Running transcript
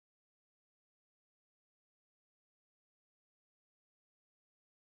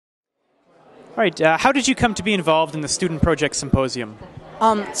All right. How did you come to be involved in the Student Project Symposium?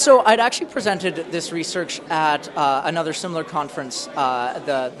 So I'd actually presented this research at another similar conference,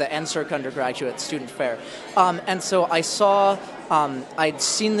 the NSERC Undergraduate Student Fair, and so I saw, I'd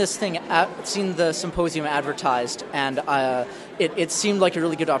seen this thing, seen the symposium advertised, and it seemed like a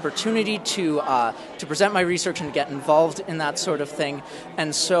really good opportunity to present my research and get involved in that sort of thing,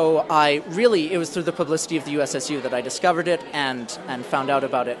 and so it was through the publicity of the USSU that I discovered it and found out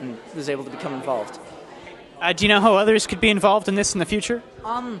about it and was able to become involved. Do you know how others could be involved in this in the future?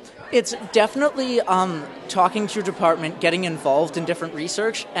 It's definitely talking to your department, getting involved in different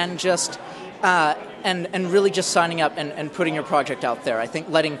research, and just and really just signing up and putting your project out there. I think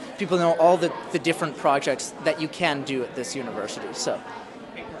letting people know all the different projects that you can do at this university. So,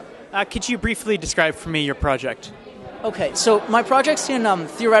 could you briefly describe for me your project? Okay, so my project's in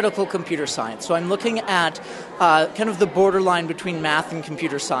theoretical computer science. So I'm looking at kind of the borderline between math and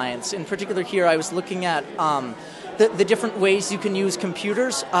computer science. In particular here, I was looking at the different ways you can use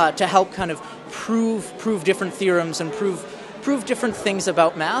computers to help kind of prove different theorems and prove different things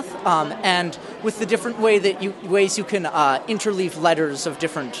about math, and with the different ways you can interleave letters of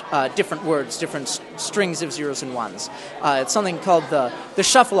different words, different strings of zeros and ones. It's something called the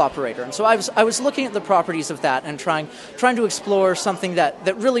shuffle operator. And so I was looking at the properties of that and trying to explore something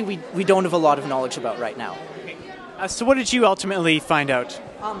that really we don't have a lot of knowledge about right now. So what did you ultimately find out?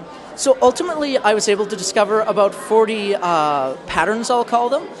 So ultimately, I was able to discover about 40 patterns, I'll call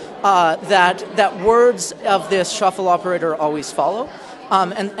them, that words of this shuffle operator always follow.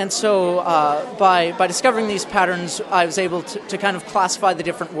 And so by discovering these patterns, I was able to kind of classify the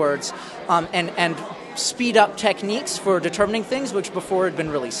different words and speed up techniques for determining things, which before had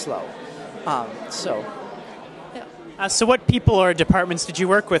been really slow. So what people or departments did you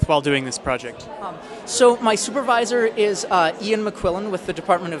work with while doing this project? So my supervisor is Ian McQuillan with the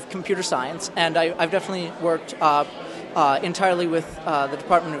Department of Computer Science, and I've definitely worked entirely with the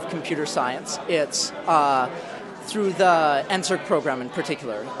Department of Computer Science. It's through the NSERC program in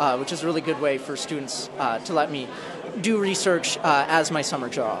particular, which is a really good way for students to let me do research as my summer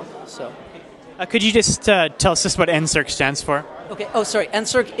job. So, could you just tell us what NSERC stands for? Okay. Oh, sorry.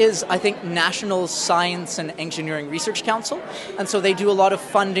 NSERC is, I think, National Science and Engineering Research Council, and so they do a lot of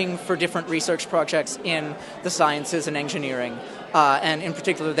funding for different research projects in the sciences and engineering. And in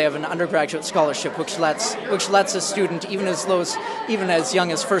particular, they have an undergraduate scholarship, which lets a student, even as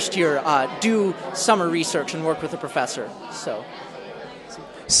young as first year, do summer research and work with a professor.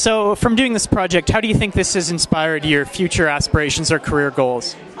 So, from doing this project, how do you think this has inspired your future aspirations or career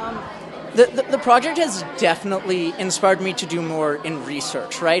goals? The project has definitely inspired me to do more in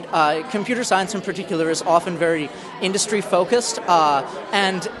research, right? Computer science in particular is often very industry focused,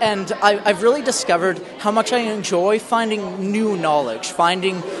 and I've really discovered how much I enjoy finding new knowledge,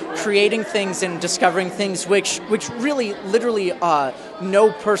 creating things and discovering things which really literally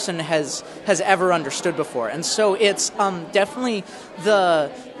no person has ever understood before. And so it's definitely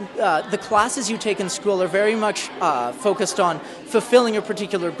the classes you take in school are very much focused on fulfilling a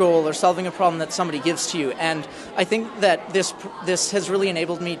particular goal or solving a problem that somebody gives to you. And I think that this has really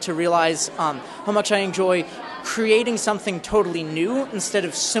enabled me to realize how much I enjoy creating something totally new instead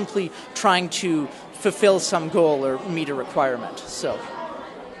of simply trying to fulfill some goal or meet a requirement. So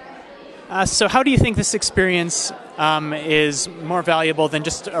how do you think this experience is more valuable than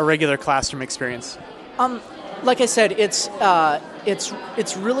just a regular classroom experience? Like I said, it's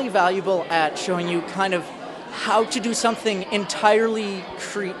really valuable at showing you kind of how to do something entirely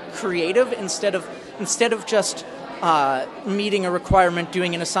creative instead of just meeting a requirement,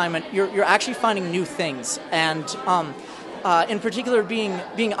 doing an assignment. You're actually finding new things, and in particular,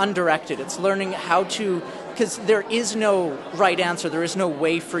 being undirected. It's learning how to, because there is no right answer. There is no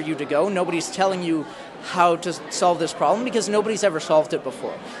way for you to go. Nobody's telling you how to solve this problem because nobody's ever solved it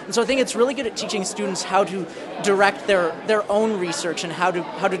before. And so I think it's really good at teaching students how to direct their own research and how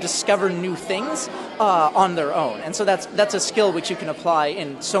to discover new things on their own. And so that's a skill which you can apply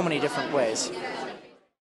in so many different ways.